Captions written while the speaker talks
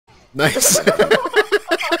Nice.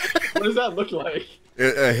 What does that look like?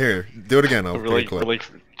 Here, do it again. I'll play a clip. Really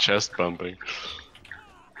chest bumping.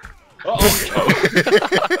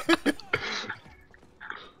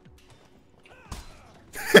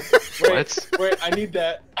 Wait, I need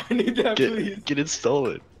that. I need that, please. Get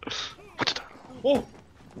installed. Oh!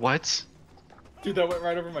 What? Dude, that went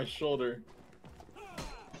right over my shoulder.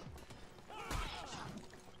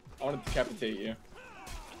 I want to decapitate you.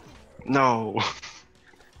 No.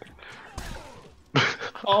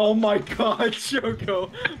 Oh my god,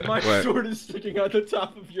 Choco! My What? sword is sticking out the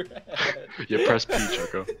top of your head. Yeah, press P,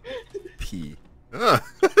 Choco. P. Whoa.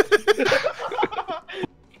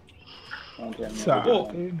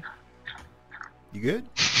 You good?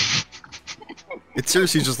 It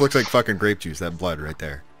seriously just looks like fucking grape juice, that blood right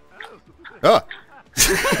there. Ah!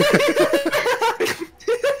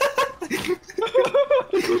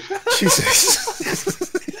 Jesus.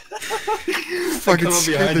 Fucking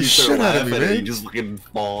scared the shit out of me, man. You just fucking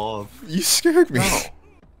fall off. You scared me.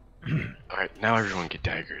 Alright, now everyone get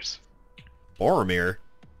daggers. Boromir.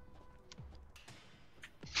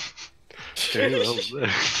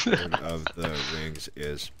 Lord of the Rings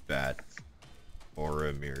is bad.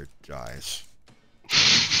 Boromir dies.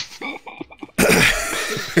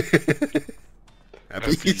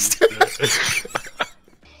 Happy Easter.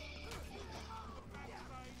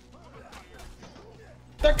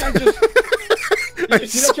 That guy just... Did you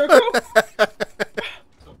see that, Choco?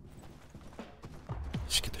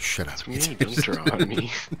 Just get the shit out of me. Don't draw on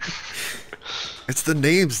me. It's the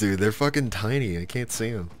names, dude. They're fucking tiny. I can't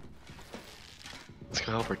see them. Let's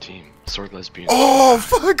go help our team. Sword lesbian. Oh,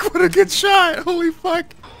 fuck. What a good shot. Holy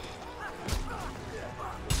fuck.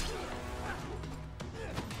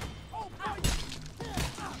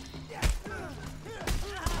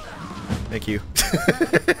 Thank you.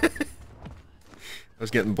 I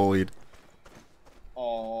was getting bullied.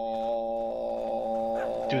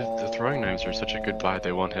 Oh. Dude, the throwing knives are such a good buy,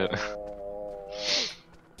 they won't hit.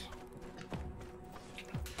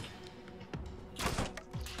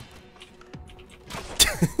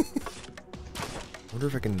 I wonder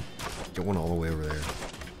if I can get one all the way over there.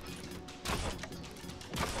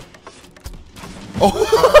 Oh!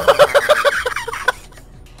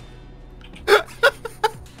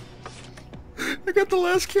 I got the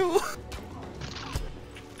last kill.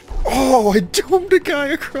 Oh, I domed a guy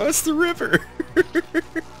across the river. You're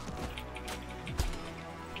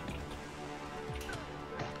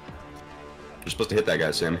supposed to hit that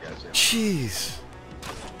guy, Sam. Jeez.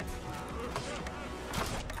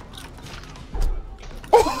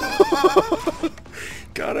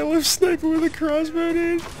 God, I love sniping with a crossbow,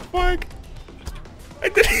 dude. Fuck. I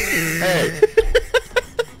did. Hey.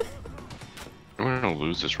 I'm gonna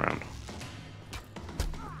lose this round.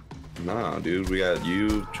 Nah, dude, we got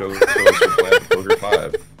you, Choco, Poker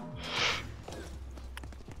 5.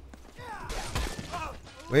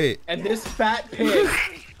 Wait. And this fat pig.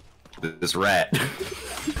 This rat.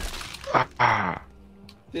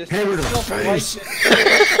 This Hammer to the face.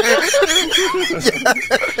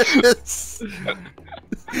 Yes.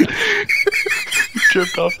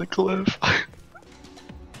 Jumped off the cliff.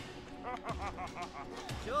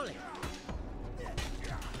 Surely.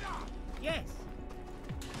 Yes.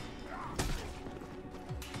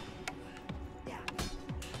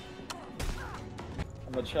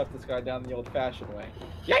 I'm gonna chop this guy down the old-fashioned way.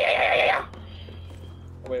 Yeah.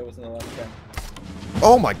 Oh wait, it wasn't the left guy.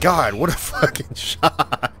 Oh my god, what a fucking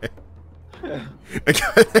shot. I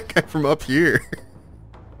got that guy from up here.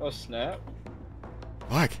 Oh snap.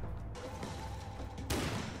 Fuck.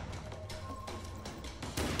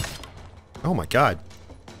 Oh my god.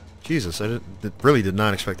 Jesus, I really did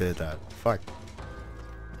not expect to hit that. Fuck.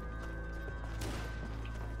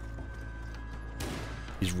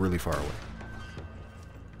 He's really far away.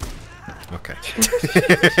 Okay.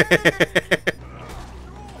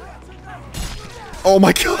 Oh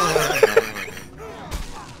my god!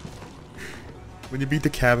 When you be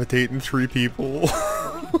decapitating 3 people.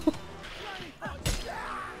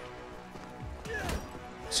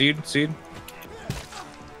 Seed.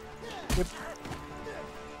 Yep.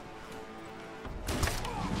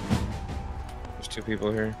 There's 2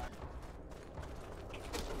 people here.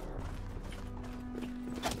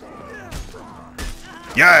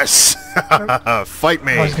 Yes! Fight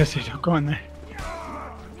me! I was gonna say, don't go in there.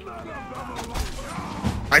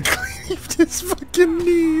 I cleaved his fucking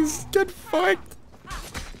knees! Get fucked!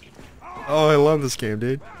 Oh, I love this game,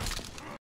 dude.